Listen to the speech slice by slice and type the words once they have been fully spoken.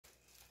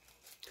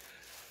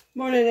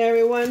Morning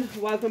everyone,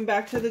 welcome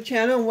back to the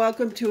channel and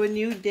welcome to a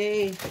new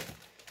day.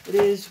 It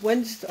is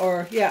Wednesday,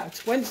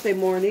 it's Wednesday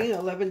morning,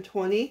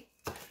 11:20,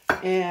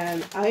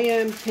 and I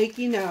am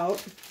taking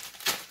out,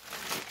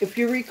 if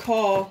you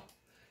recall,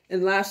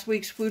 in last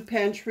week's food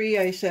pantry,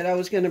 I said I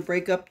was going to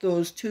break up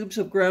those tubes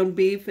of ground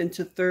beef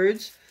into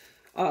thirds,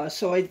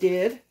 so I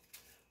did.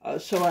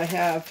 So I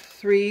have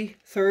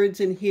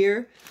 3/3 in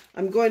here.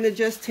 I'm going to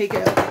just take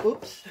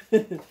out,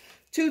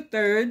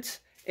 2/3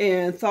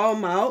 and thaw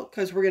them out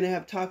because we're going to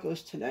have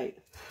tacos tonight.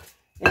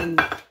 And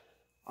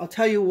I'll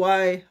tell you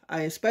why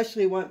I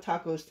especially want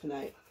tacos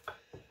tonight.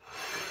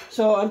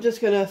 So I'm just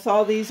going to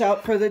thaw these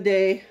out for the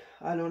day.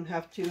 I don't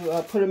have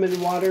to put them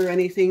in water or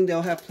anything.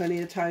 They'll have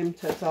plenty of time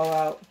to thaw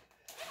out.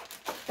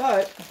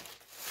 But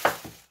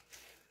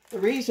the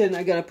reason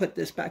I got to put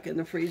this back in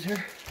the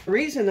freezer, the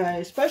reason I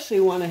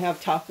especially want to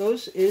have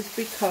tacos is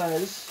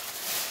because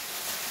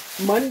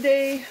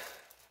Monday,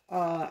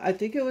 I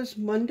think it was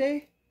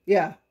Monday.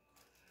 Yeah.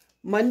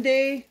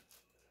 Monday,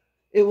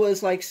 it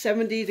was like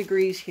 70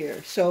 degrees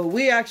here. So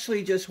we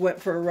actually just went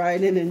for a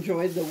ride and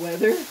enjoyed the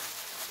weather.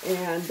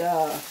 And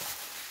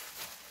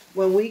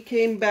when we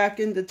came back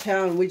into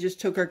town, we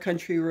just took our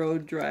country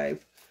road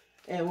drive.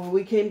 And when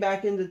we came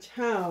back into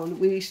town,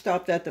 we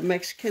stopped at the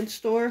Mexican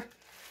store.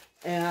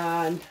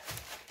 And,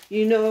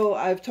 you know,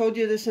 I've told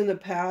you this in the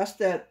past,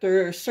 that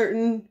there are a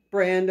certain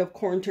brand of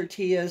corn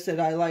tortillas that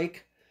I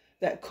like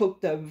that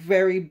cook the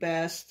very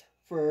best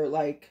for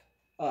like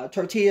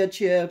tortilla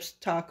chips,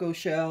 taco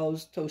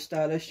shells,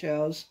 tostada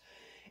shells,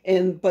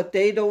 but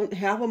they don't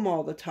have them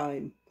all the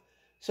time.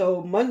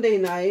 So Monday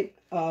night,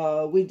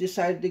 we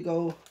decided to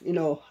go,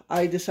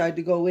 I decided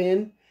to go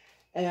in,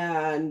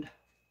 and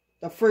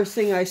the first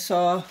thing I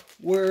saw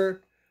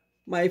were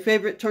my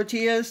favorite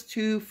tortillas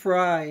to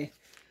fry.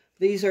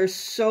 These are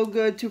so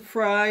good to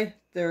fry.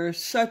 They're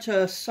such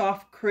a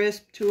soft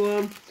crisp to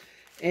them,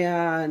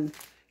 and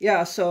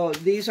yeah, so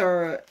these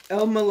are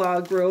El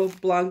Milagro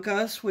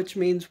Blancas, which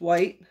means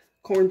white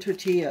corn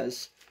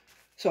tortillas.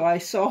 So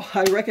I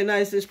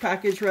recognized this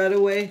package right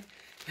away.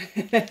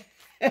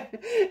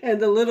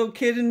 And the little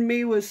kid in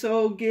me was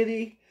so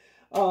giddy.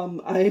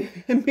 I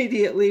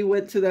immediately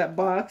went to that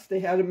box.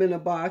 They had them in a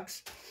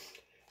box.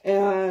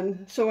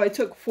 And so I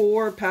took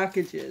 4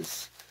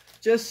 packages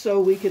just so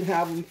we could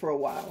have them for a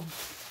while.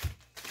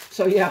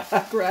 So yeah,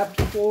 I grabbed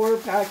 4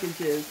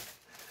 packages.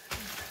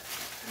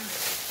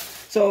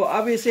 So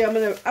obviously I'm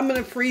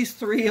gonna freeze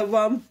 3 of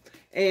them,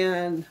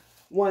 and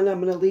 1 I'm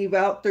gonna leave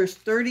out. There's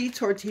 30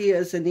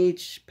 tortillas in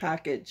each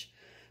package,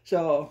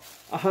 so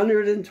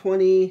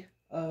 120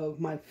 of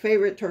my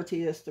favorite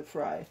tortillas to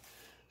fry.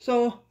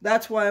 So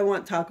that's why I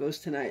want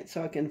tacos tonight,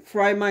 so I can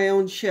fry my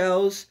own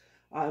shells.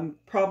 I'm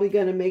probably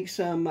gonna make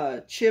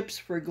some chips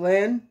for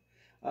Glenn.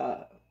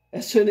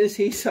 As soon as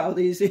he saw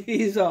these,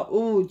 he's all,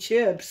 ooh,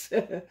 chips.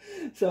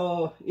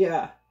 So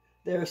yeah.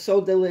 They're so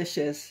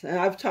delicious, and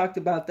I've talked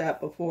about that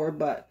before,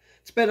 but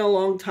it's been a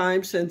long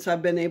time since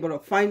I've been able to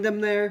find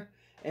them there,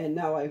 and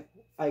now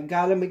I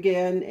got them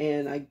again,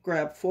 and I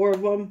grabbed 4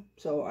 of them,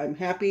 so I'm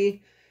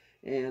happy.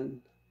 And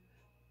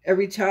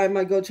every time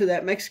I go to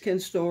that Mexican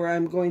store,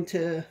 I'm going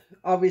to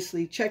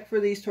obviously check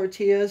for these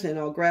tortillas, and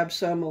I'll grab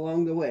some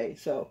along the way.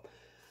 So,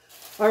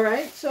 all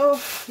right, so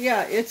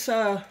yeah, it's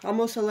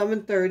almost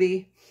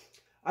 11:30.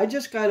 I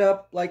just got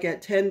up like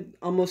at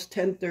almost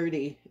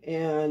 10:30,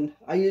 and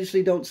I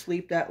usually don't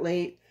sleep that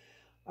late.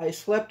 I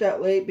slept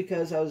that late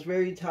because I was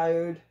very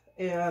tired,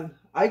 and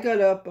I got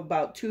up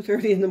about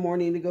 2:30 in the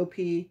morning to go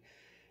pee,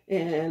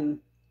 and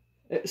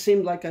it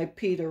seemed like I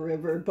peed a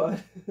river,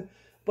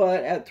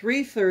 but at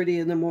 3:30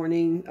 in the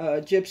morning,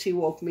 Gypsy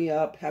woke me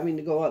up having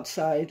to go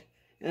outside,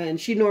 and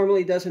she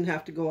normally doesn't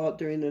have to go out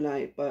during the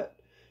night, but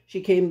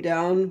she came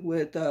down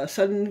with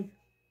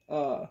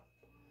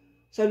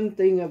sudden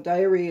thing of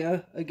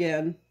diarrhea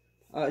again.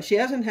 She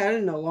hasn't had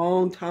it in a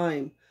long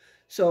time.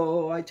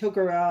 So I took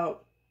her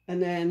out,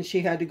 and then she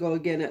had to go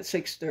again at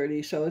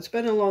 6:30. So it's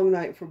been a long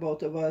night for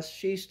both of us.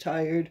 She's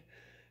tired.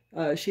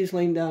 She's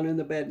laying down in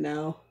the bed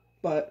now.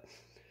 But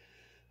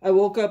I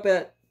woke up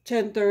at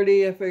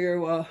 10:30. I figure,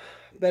 well,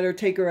 better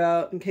take her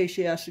out in case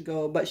she has to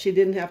go. But she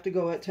didn't have to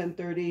go at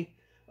 10:30.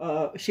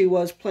 She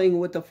was playing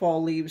with the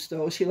fall leaves,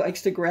 though. She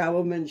likes to grab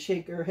them and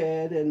shake her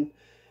head and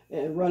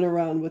run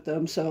around with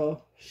them,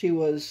 so she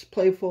was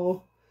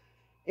playful.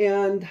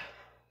 And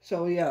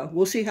so yeah,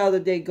 we'll see how the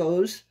day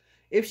goes.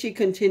 If she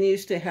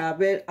continues to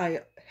have it,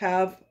 I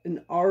have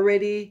an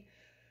already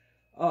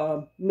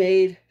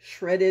made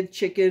shredded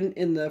chicken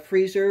in the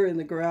freezer in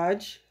the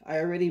garage. I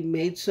already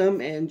made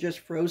some and just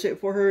froze it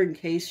for her in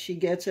case she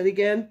gets it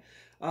again.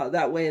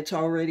 That way it's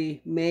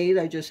already made.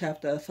 I just have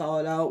to thaw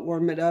it out,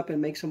 warm it up,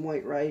 and make some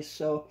white rice.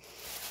 So,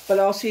 but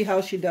I'll see how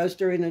she does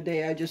during the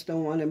day. I just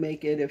don't want to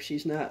make it if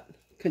she's not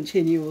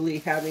continually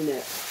having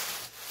it.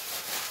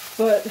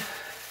 But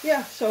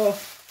yeah, so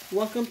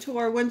welcome to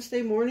our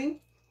Wednesday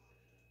morning.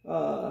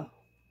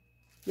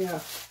 Yeah,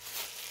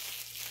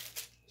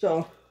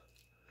 so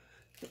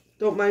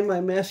don't mind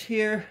my mess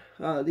here.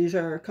 These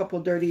are a couple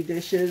dirty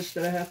dishes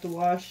that I have to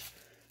wash.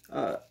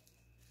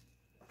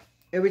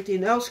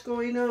 everything else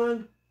going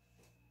on.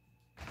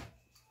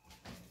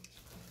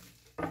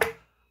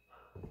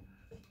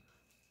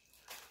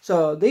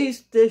 So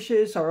these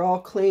dishes are all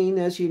clean.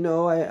 As you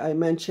know, I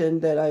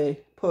mentioned that I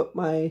put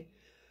my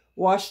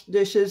washed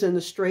dishes in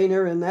the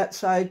strainer and that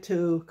side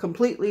to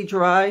completely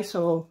dry,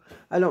 so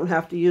I don't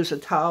have to use a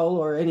towel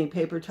or any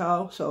paper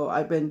towel. So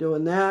I've been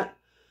doing that.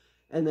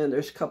 And then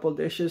there's a couple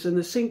dishes in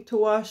the sink to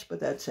wash, but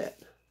that's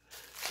it.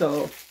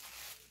 So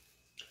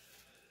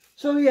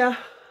yeah,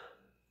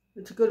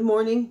 it's a good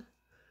morning.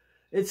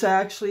 It's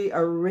actually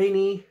a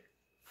rainy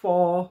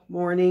fall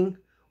morning,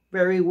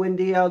 very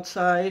windy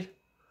outside.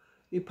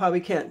 You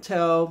probably can't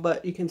tell,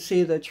 but you can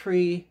see the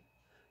tree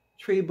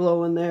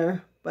blowing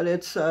there. But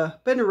it's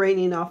been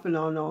raining off and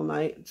on all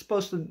night. It's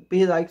supposed to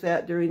be like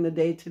that during the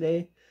day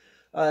today.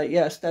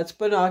 Yes, that's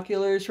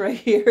binoculars right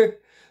here.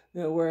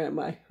 Where am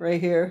I?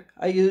 Right here.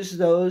 I use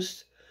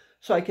those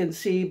so I can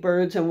see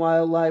birds and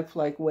wildlife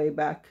like way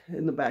back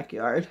in the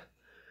backyard.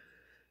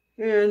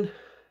 And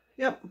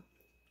yep,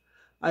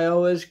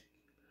 I'm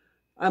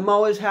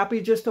always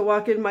happy just to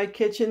walk in my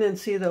kitchen and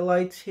see the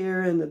lights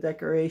here and the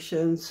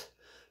decorations.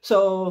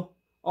 So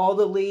all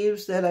the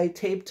leaves that I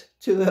taped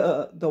to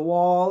the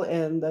wall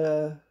and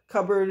the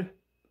cupboard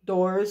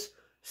doors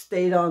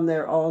stayed on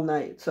there all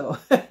night. So,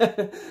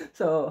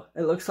 so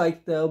it looks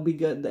like they'll be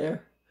good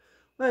there.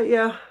 But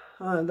yeah,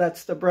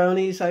 that's the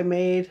brownies I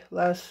made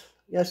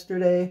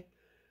yesterday.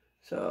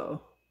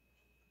 So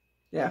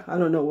yeah, I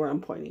don't know where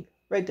I'm pointing.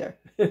 Right there.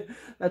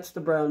 That's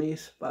the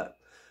brownies. But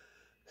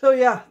so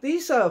yeah,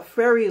 these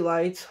fairy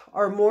lights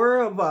are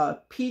more of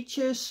a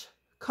peachish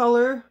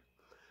color,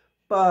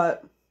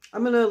 but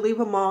I'm going to leave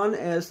them on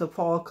as the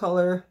fall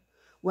color.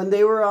 When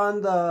they were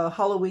on the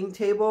Halloween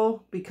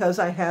table, because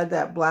I had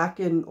that black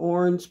and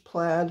orange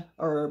plaid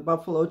or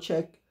buffalo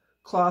check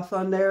cloth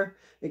on there,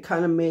 it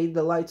kind of made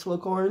the lights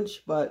look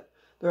orange, but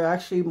they're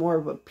actually more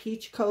of a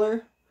peach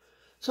color.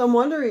 So I'm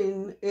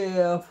wondering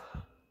if,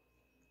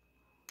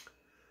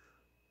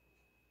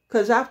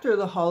 because after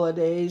the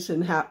holidays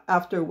and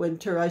after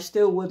winter, I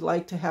still would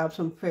like to have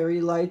some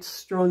fairy lights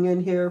strung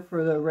in here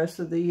for the rest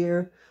of the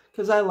year,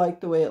 because I like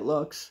the way it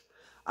looks.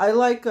 I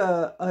like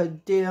a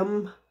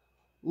dim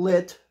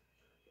lit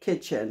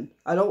kitchen.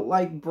 I don't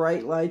like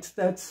bright lights.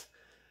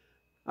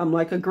 I'm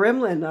like a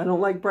gremlin. I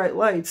don't like bright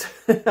lights.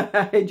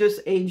 I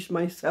just aged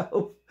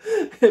myself.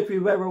 If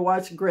you've ever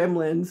watched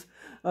Gremlins,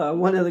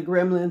 one of the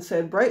gremlins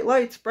said, bright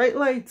lights, bright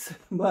lights.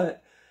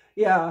 But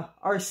yeah,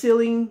 our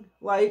ceiling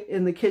light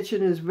in the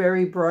kitchen is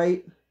very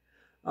bright.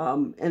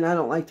 And I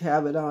don't like to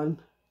have it on.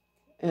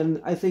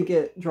 And I think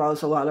it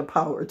draws a lot of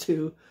power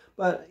too.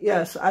 But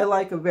yes, I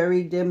like a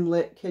very dim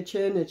lit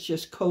kitchen. It's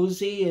just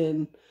cozy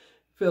and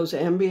feels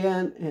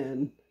ambient.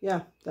 And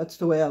yeah, that's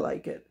the way I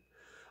like it.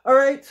 All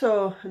right,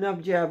 so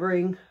enough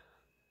jabbering.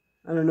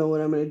 I don't know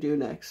what I'm going to do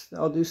next.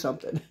 I'll do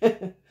something.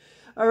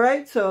 All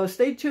right, so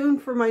stay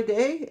tuned for my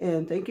day,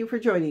 and thank you for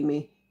joining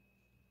me.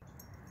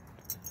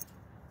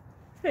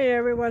 Hey,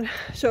 everyone.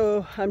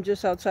 So I'm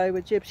just outside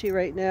with Gypsy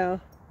right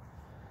now.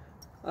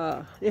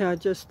 Yeah, I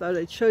just thought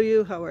I'd show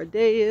you how our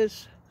day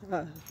is.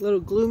 A little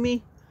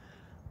gloomy.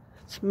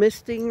 It's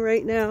misting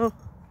right now.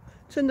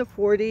 It's in the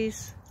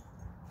 40s,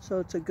 so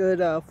it's a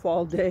good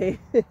fall day.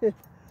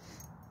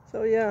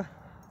 So yeah.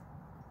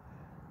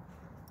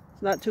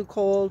 Not too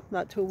cold,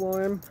 not too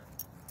warm.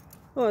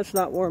 Well, it's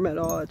not warm at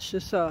all. It's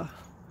just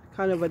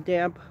kind of a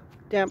damp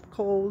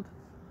cold.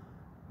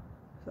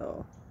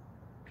 So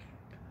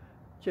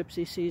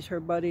Gypsy sees her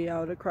buddy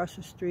out across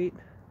the street.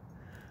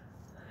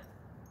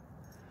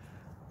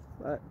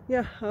 But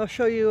yeah, I'll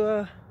show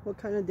you what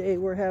kind of day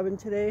we're having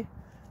today.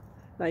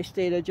 Nice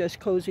day to just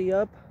cozy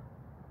up.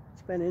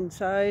 It's been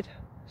inside.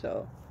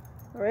 So,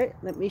 all right,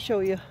 let me show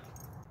you.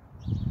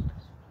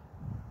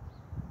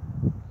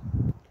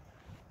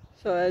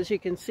 So as you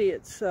can see,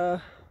 it's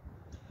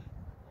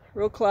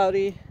real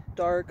cloudy,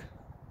 dark,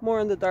 more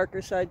on the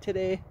darker side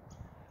today,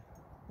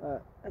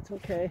 but that's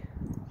okay.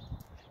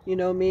 You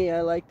know me,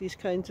 I like these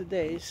kinds of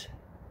days.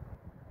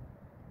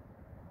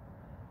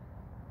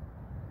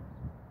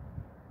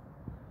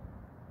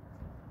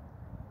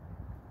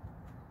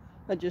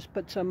 I just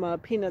put some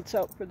peanuts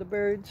out for the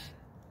birds.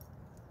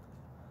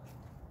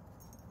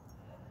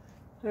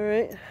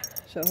 Alright,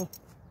 so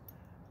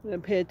I'm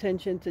going to pay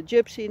attention to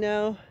Gypsy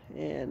now,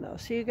 and I'll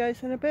see you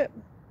guys in a bit.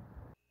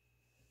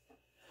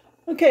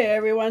 Okay,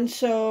 everyone,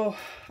 so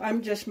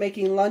I'm just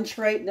making lunch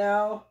right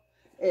now.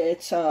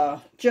 It's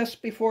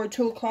just before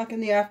 2 o'clock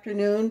in the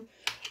afternoon.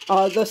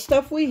 The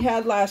stuff we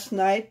had last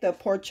night, the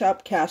pork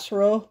chop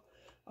casserole,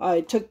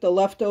 I took the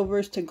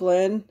leftovers to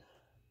Glenn.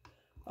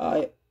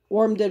 I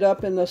warmed it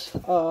up in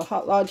the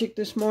Hot Logic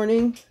this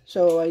morning,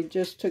 so I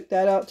just took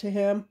that out to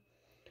him.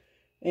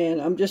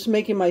 And I'm just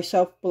making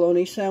myself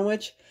bologna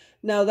sandwich.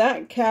 Now,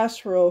 that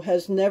casserole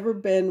has never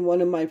been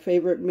one of my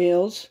favorite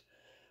meals.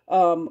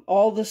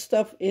 All the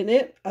stuff in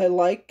it I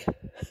like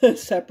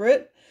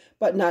separate,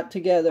 but not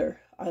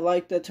together. I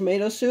like the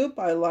tomato soup,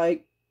 I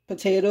like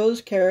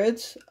potatoes,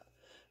 carrots,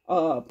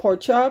 pork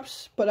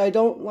chops, but I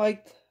don't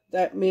like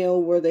that meal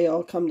where they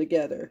all come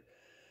together.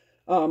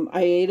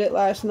 I ate it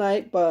last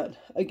night, but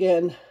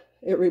again,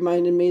 it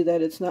reminded me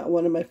that it's not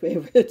one of my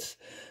favorites.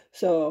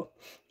 So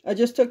I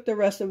just took the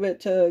rest of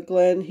it to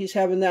Glenn. He's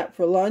having that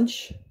for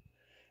lunch.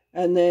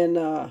 And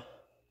then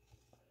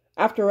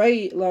after I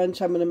eat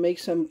lunch, I'm going to make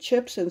some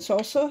chips and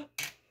salsa.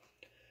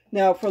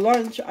 Now for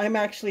lunch, I'm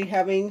actually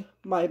having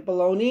my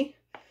bologna.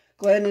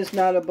 Glenn is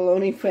not a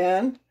bologna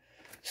fan.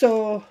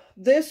 So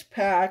this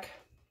pack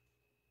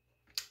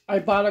I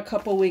bought a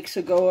couple weeks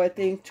ago, I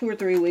think 2 or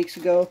 3 weeks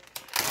ago.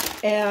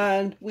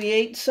 And we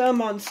ate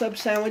some on sub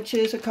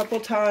sandwiches a couple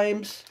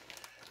times.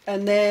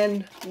 And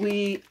then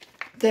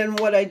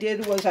what I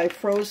did was I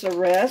froze the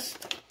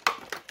rest.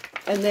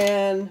 And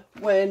then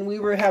when we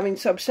were having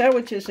sub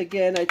sandwiches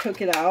again, I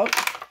took it out.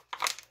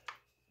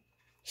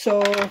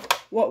 So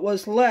what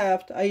was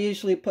left, I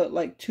usually put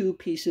like 2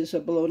 pieces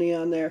of bologna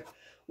on there.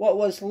 What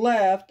was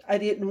left, I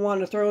didn't want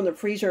to throw in the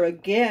freezer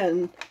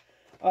again.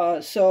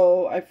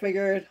 So I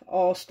figured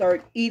I'll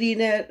start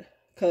eating it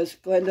because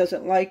Glenn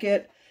doesn't like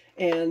it.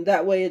 And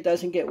that way it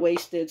doesn't get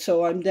wasted.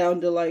 So I'm down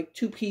to like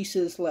 2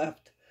 pieces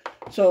left.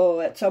 So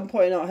at some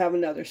point I'll have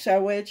another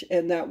sandwich.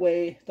 And that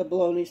way the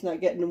bologna's not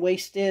getting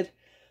wasted.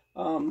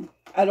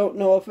 I don't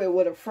know if it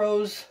would have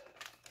froze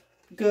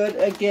good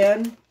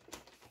again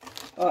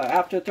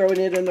after throwing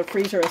it in the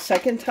freezer a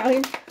second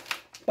time.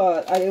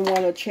 But I didn't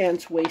want a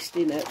chance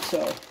wasting it.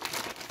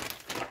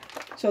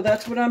 So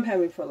that's what I'm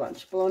having for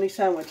lunch. Bologna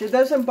sandwich. It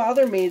doesn't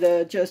bother me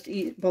to just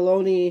eat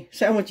bologna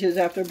sandwiches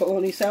after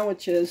bologna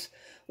sandwiches.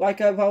 Like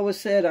I've always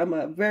said, I'm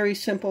a very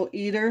simple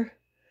eater.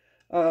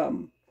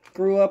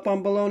 Grew up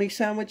on bologna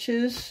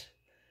sandwiches.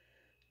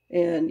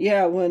 And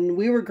yeah, when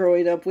we were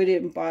growing up, we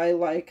didn't buy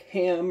like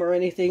ham or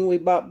anything. We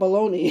bought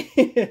bologna.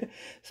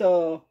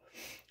 So,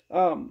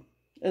 and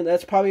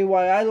that's probably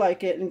why I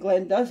like it and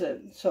Glenn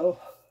doesn't. So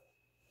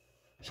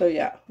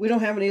yeah, we don't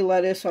have any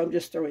lettuce, so I'm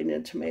just throwing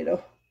in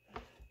tomato.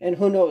 And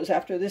who knows,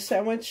 after this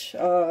sandwich,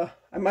 I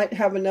might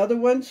have another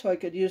one so I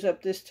could use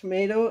up this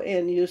tomato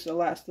and use the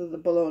last of the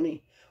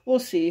bologna. We'll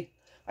see.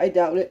 I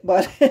doubt it,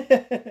 but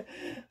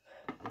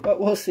but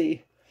we'll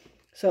see.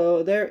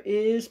 So there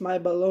is my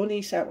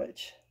bologna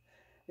sandwich.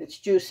 It's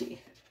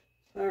juicy.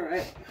 All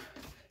right.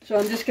 So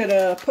I'm just going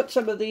to put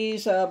some of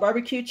these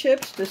barbecue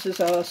chips. This is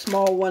a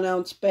small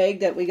 1-ounce bag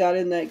that we got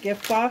in that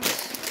gift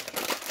box.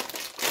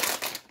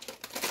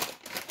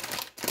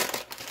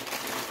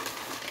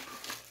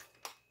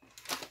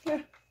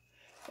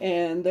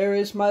 And there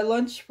is my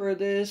lunch for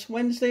this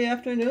Wednesday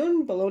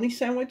afternoon, bologna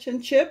sandwich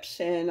and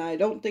chips. And I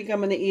don't think I'm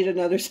going to eat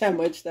another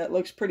sandwich. That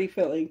looks pretty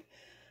filling.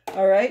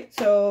 All right,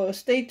 so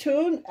stay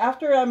tuned.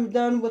 After I'm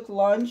done with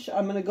lunch,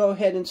 I'm going to go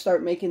ahead and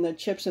start making the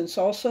chips and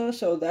salsa.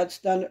 So that's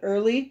done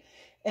early.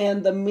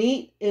 And the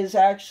meat is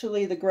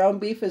actually, the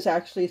ground beef is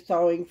actually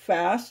thawing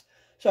fast.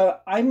 So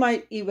I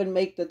might even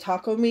make the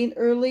taco meat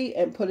early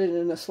and put it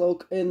in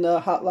the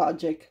Hot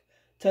Logic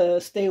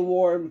to stay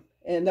warm.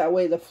 And that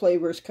way the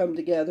flavors come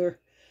together.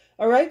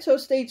 All right, so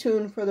stay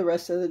tuned for the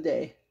rest of the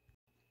day.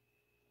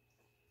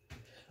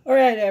 All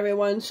right,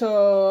 everyone,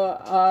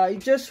 so I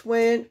just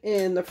went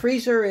in the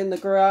freezer in the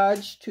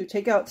garage to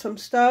take out some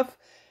stuff.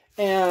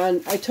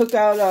 And I took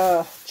out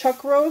a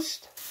chuck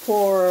roast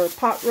for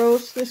pot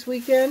roast this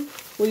weekend.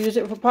 We'll use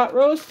it for pot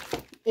roast.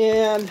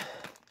 And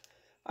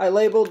I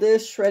labeled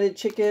this shredded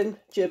chicken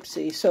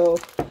gypsy. So,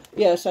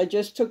 yes, I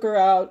just took her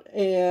out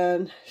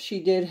and she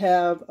did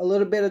have a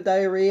little bit of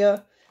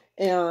diarrhea.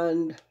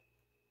 And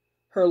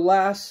her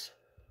last,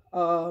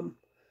 the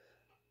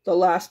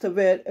last of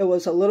it, it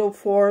was a little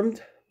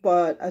formed,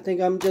 but I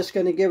think I'm just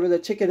going to give her the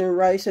chicken and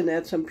rice and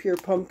add some pure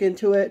pumpkin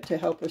to it to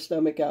help her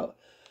stomach out.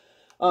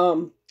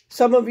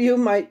 Some of you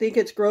might think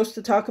it's gross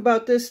to talk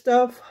about this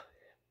stuff,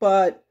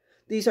 but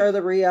these are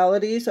the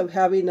realities of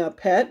having a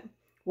pet,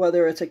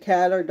 whether it's a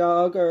cat or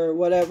dog or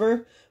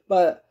whatever,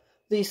 but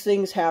these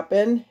things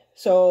happen.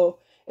 So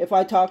if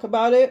I talk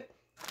about it,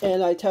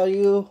 and I tell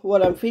you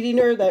what I'm feeding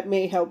her, that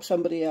may help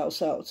somebody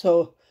else out.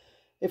 So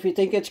if you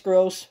think it's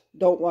gross,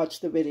 don't watch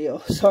the video.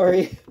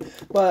 Sorry.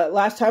 But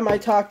last time I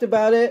talked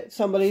about it,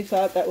 somebody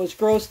thought that was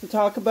gross to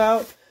talk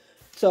about.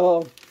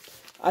 So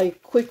I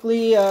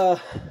quickly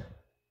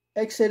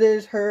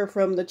exited her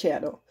from the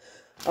channel.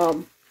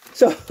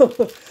 So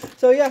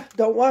yeah,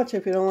 don't watch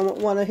if you don't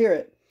want to hear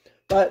it.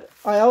 But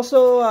I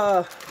also,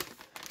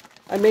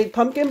 I made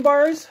pumpkin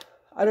bars.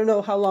 I don't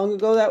know how long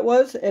ago that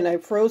was, and I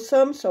froze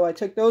some, so I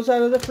took those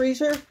out of the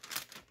freezer.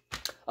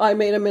 I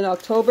made them in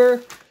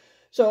October,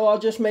 so I'll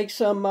just make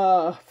some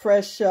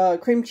fresh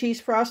cream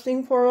cheese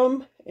frosting for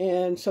them,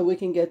 and so we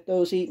can get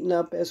those eaten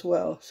up as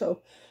well.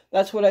 So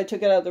that's what I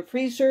took out of the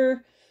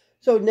freezer.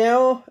 So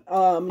now,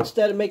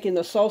 instead of making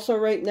the salsa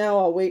right now,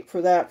 I'll wait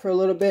for that for a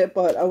little bit,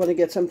 but I want to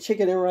get some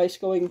chicken and rice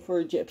going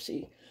for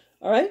Gypsy.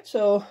 All right,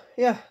 so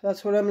yeah,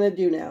 that's what I'm going to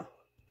do now.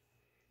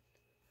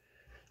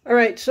 All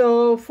right,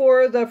 so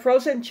for the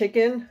frozen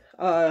chicken,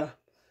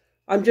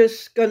 I'm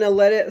just going to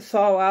let it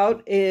thaw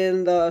out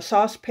in the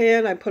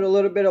saucepan. I put a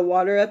little bit of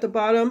water at the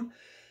bottom.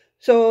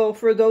 So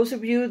for those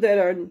of you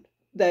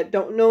that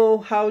don't know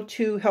how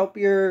to help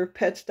your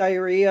pet's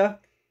diarrhea,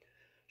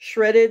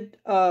 shredded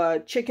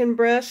chicken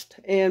breast,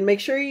 and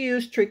make sure you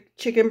use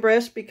chicken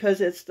breast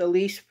because it's the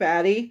least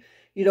fatty.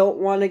 You don't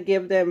want to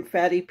give them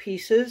fatty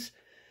pieces,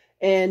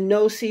 and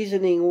no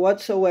seasoning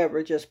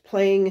whatsoever, just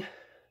plain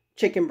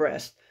chicken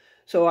breast.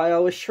 So I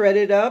always shred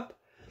it up.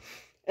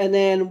 And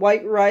then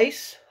white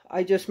rice,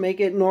 I just make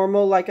it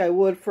normal like I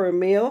would for a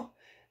meal.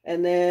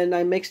 And then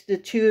I mix the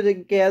two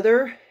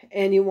together,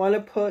 and you want to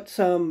put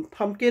some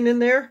pumpkin in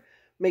there.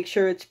 Make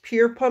sure it's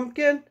pure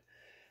pumpkin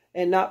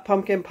and not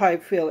pumpkin pie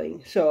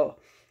filling. So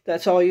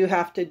that's all you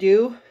have to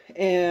do.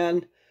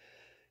 And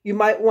you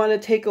might want to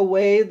take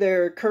away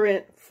their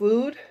current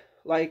food.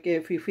 Like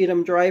if you feed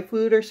them dry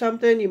food or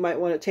something, you might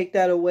want to take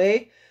that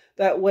away.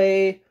 That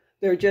way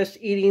they're just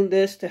eating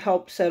this to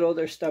help settle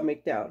their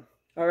stomach down.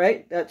 All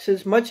right, that's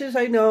as much as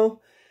I know.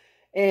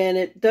 And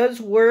it does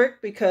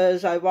work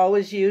because I've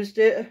always used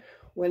it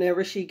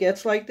whenever she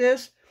gets like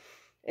this.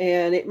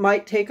 And it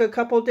might take a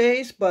couple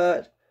days,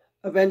 but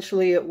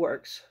eventually it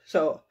works.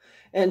 So,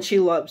 and she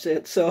loves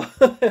it. So,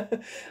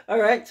 all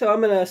right, so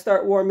I'm going to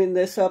start warming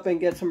this up and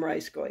get some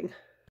rice going.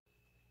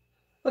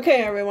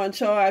 Okay, everyone,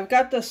 so I've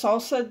got the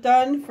salsa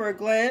done for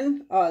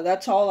Glenn.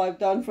 That's all I've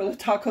done for the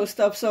taco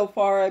stuff so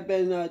far. I've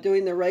been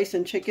doing the rice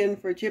and chicken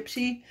for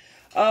Gypsy.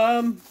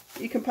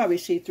 You can probably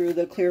see through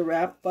the clear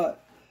wrap,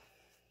 but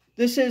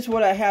this is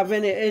what I have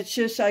in it. It's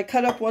just I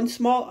cut up one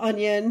small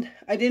onion.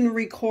 I didn't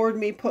record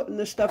me putting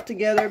the stuff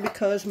together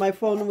because my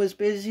phone was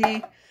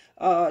busy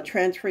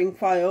transferring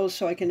files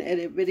so I can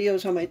edit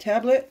videos on my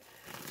tablet.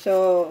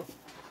 So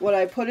what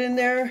I put in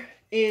there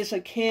is a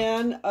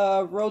can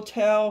of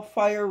Rotel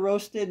fire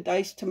roasted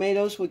diced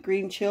tomatoes with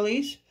green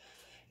chilies.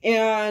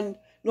 And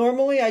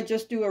normally I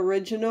just do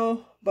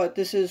original, but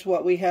this is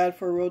what we had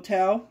for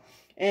Rotel.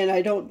 And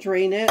I don't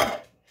drain it.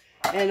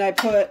 And I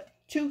put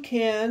 2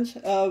 cans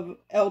of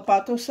El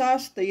Pato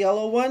sauce, the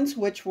yellow ones,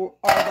 which are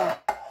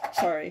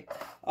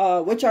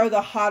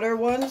the hotter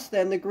ones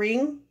than the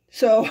green.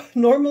 So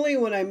normally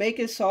when I make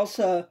a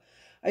salsa,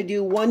 I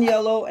do 1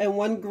 yellow and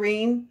 1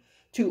 green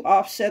to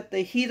offset the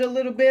heat a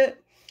little bit.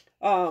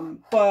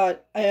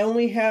 But I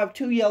only have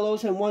 2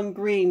 yellows and 1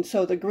 green,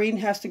 so the green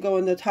has to go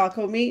in the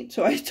taco meat.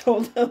 So I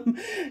told him,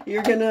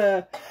 you're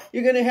gonna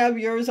have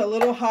yours a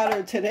little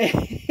hotter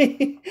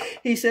today.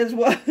 He says,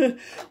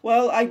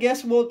 well, I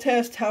guess we'll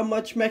test how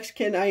much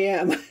Mexican I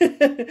am.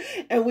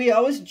 And we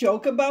always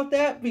joke about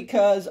that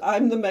because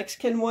I'm the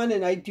Mexican one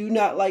and I do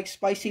not like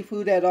spicy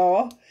food at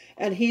all.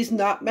 And he's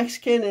not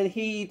Mexican and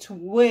he eats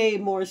way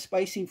more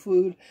spicy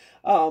food.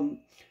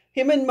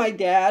 Him and my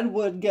dad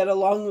would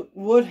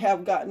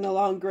have gotten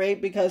along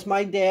great because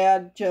my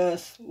dad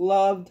just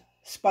loved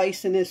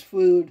spice in his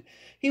food.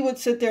 He would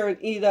sit there and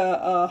eat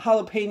a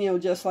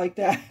jalapeno just like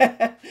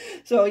that.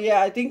 So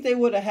yeah, I think they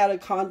would have had a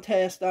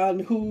contest on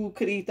who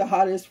could eat the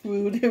hottest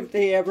food if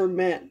they ever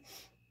met.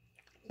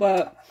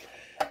 But,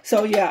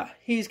 so yeah,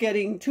 he's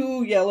getting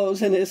 2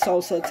 yellows in his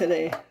salsa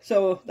today.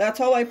 So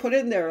that's all I put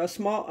in there. A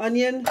small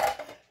onion,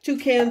 2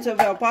 cans of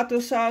El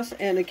Pato sauce,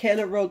 and a can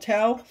of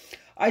Rotel.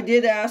 I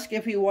did ask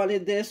if he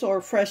wanted this or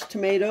fresh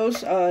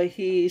tomatoes.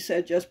 He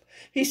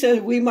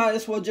said we might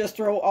as well just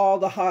throw all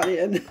the hot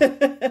in.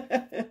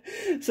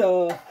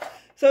 So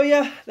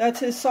yeah,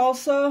 that's his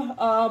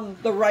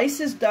salsa. The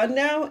rice is done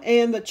now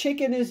and the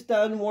chicken is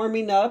done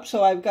warming up.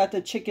 So I've got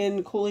the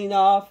chicken cooling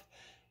off,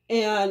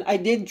 and I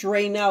did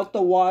drain out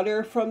the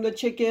water from the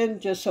chicken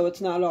just so it's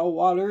not all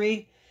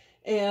watery.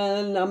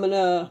 And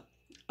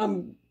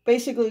I'm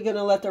basically going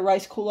to let the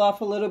rice cool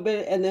off a little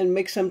bit and then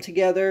mix them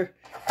together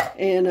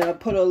and I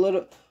put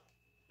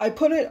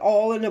it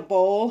all in a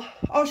bowl.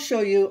 I'll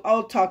show you.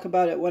 I'll talk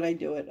about it when I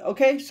do it.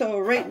 Okay, so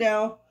right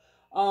now,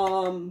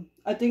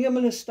 I think I'm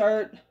going to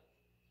start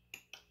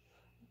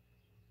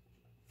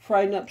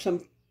frying up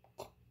some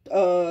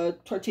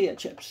tortilla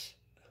chips.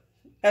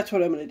 That's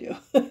what I'm going to do.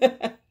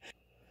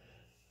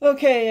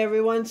 Okay,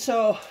 everyone,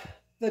 so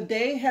the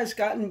day has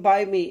gotten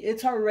by me.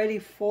 It's already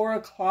 4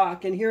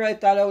 o'clock, and here I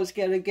thought I was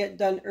going to get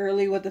done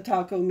early with the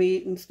taco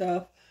meat and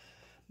stuff.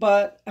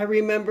 But I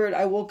remembered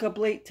I woke up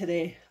late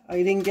today.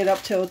 I didn't get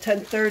up till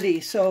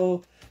 10:30,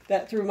 so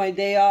that threw my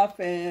day off,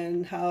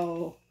 and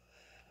how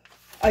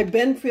I've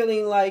been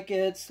feeling like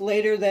it's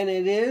later than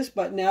it is,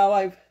 but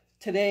now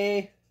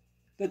today,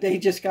 the day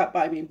just got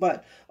by me.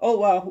 But, oh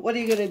well, what are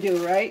you going to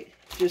do, right?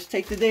 Just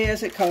take the day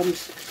as it comes.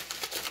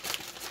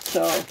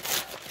 So,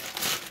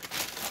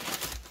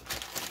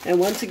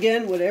 and once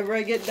again, whatever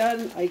I get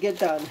done, I get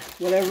done.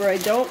 Whatever I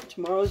don't,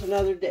 tomorrow's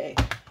another day.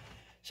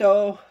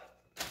 So,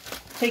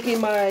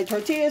 taking my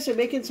tortillas and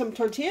making some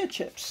tortilla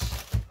chips.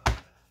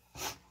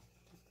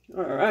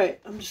 Alright,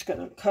 I'm just going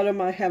to cut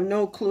them. I have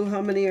no clue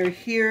how many are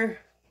here,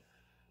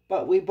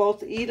 but we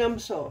both eat them,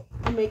 so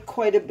I make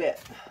quite a bit.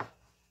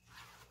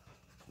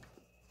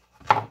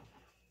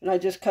 And I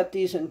just cut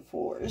these in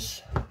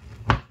 4s.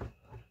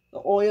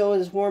 The oil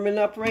is warming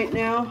up right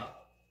now.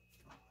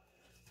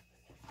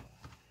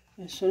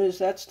 As soon as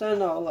that's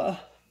done, I'll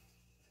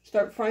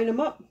start frying them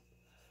up.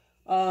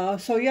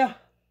 So yeah.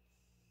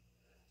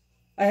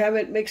 I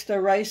haven't mixed the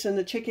rice and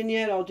the chicken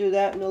yet. I'll do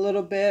that in a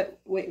little bit.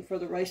 Waiting for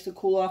the rice to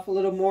cool off a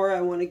little more.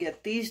 I want to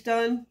get these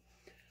done.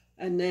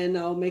 And then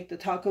I'll make the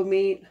taco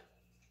meat.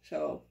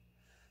 So,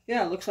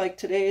 yeah, it looks like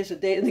today is a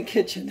day in the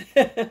kitchen.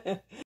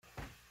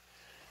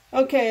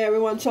 Okay,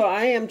 everyone, so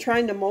I am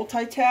trying to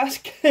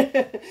multitask,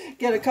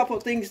 get a couple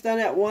things done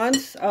at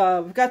once.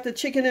 I've got the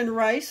chicken and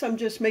rice. I'm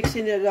just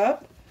mixing it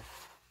up.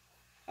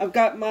 I've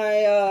got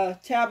my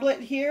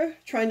tablet here,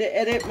 trying to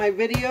edit my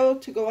video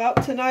to go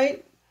out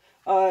tonight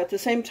at the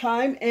same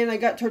time. And I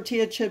got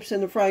tortilla chips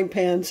in the frying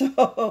pan,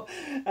 so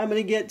I'm going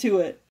to get to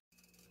it.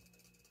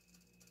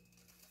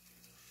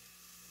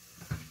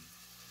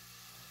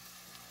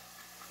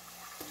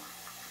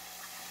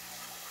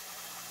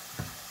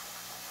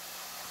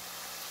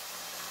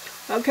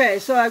 Okay,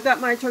 so I've got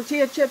my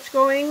tortilla chips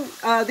going.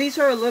 These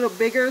are a little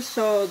bigger,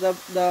 so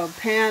the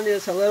pan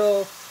is a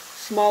little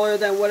smaller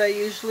than what I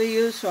usually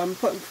use, so I'm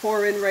putting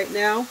 4 in right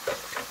now.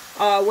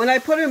 When I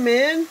put them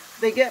in,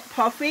 they get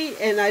puffy,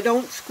 and I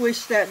don't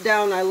squish that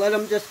down. I let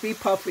them just be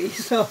puffy,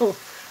 so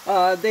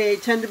they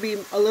tend to be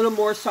a little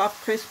more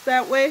soft crisp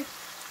that way.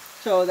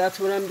 So that's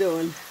what I'm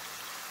doing.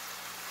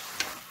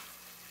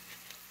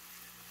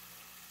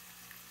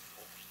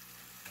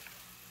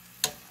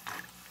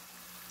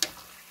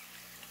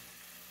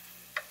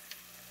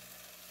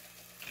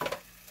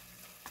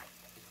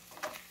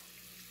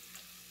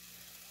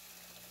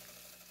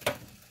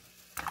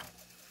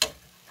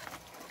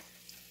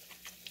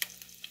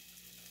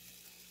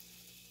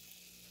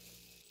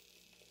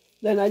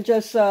 Then I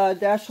just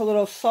dash a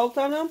little salt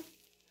on them,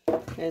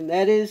 and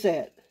that is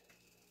it.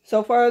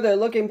 So far they're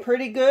looking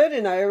pretty good,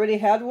 and I already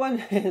had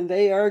one, and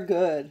they are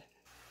good.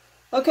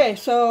 Okay,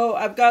 so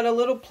I've got a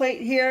little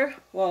plate here,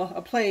 well,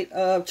 a plate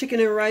of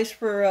chicken and rice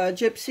for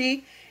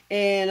Gypsy,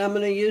 and I'm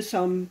going to use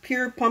some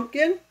pure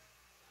pumpkin.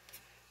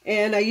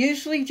 And I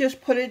usually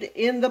just put it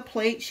in the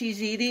plate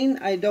she's eating.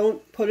 I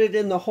don't put it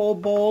in the whole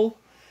bowl.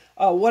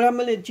 What I'm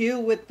going to do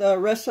with the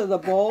rest of the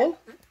bowl,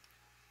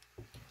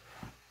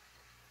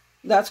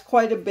 that's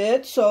quite a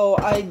bit, so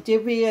I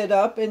divvy it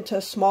up into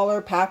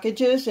smaller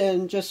packages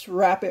and just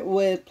wrap it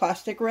with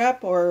plastic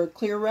wrap or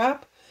clear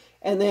wrap.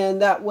 And then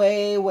that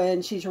way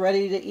when she's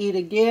ready to eat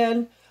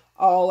again,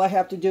 all I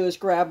have to do is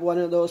grab one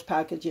of those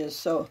packages.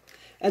 So,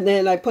 and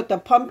then I put the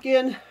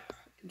pumpkin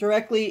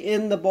directly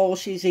in the bowl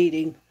she's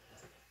eating.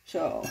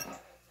 So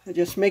I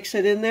just mix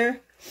it in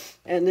there,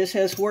 and this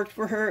has worked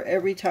for her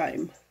every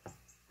time.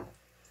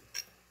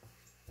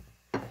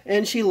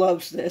 And she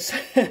loves this.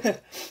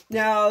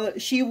 Now,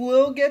 she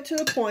will get to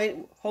the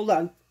point, hold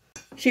on.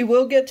 She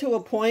will get to a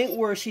point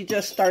where she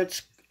just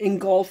starts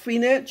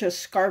engulfing it,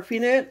 just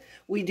scarfing it.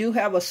 We do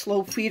have a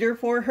slow feeder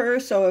for her,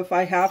 so if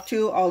I have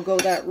to, I'll go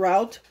that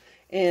route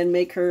and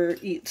make her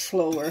eat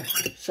slower.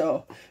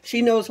 So,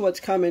 she knows what's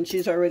coming.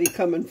 She's already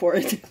coming for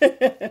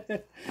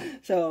it.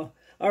 So,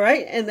 all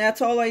right, and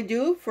that's all I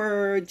do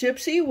for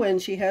Gypsy when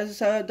she has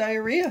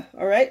diarrhea.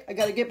 All right, I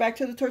got to get back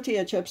to the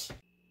tortilla chips.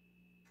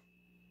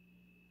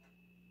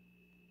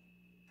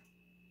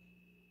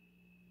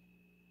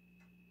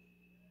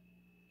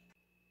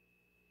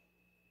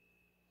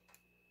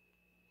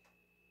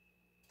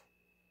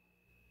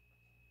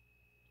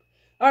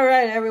 All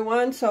right,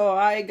 everyone, so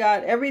I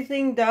got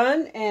everything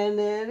done, and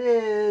it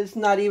is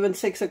not even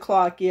 6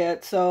 o'clock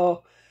yet.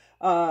 So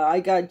I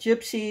got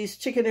Gypsy's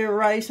chicken and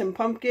rice and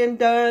pumpkin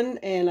done,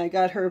 and I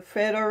got her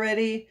fed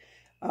already.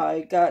 I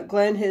got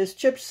Glenn his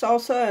chips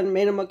salsa and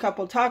made him a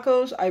couple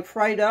tacos. I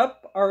fried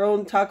up our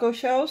own taco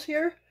shells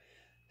here.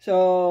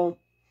 So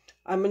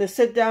I'm going to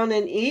sit down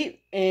and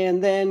eat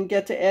and then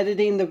get to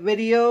editing the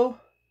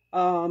video.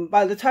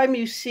 By the time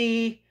you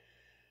see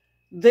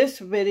this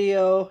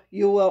video,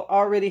 you will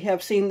already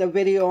have seen the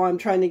video I'm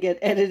trying to get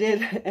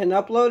edited and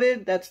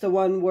uploaded. That's the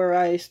one where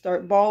I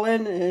start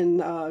bawling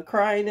and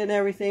crying and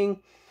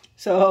everything.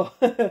 So,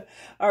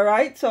 all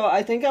right. So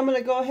I think I'm going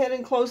to go ahead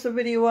and close the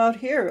video out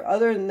here.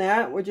 Other than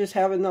that, we're just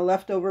having the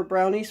leftover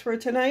brownies for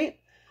tonight.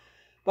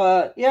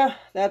 But yeah,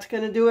 that's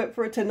going to do it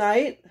for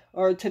tonight,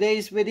 or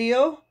today's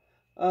video,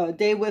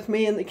 day with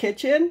me in the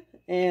kitchen.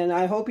 And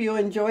I hope you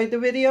enjoyed the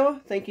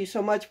video. Thank you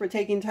so much for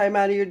taking time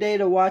out of your day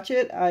to watch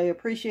it. I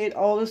appreciate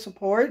all the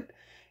support.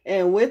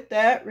 And with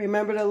that,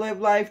 remember to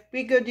live life,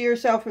 be good to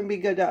yourself, and be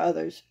good to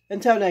others.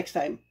 Until next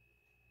time.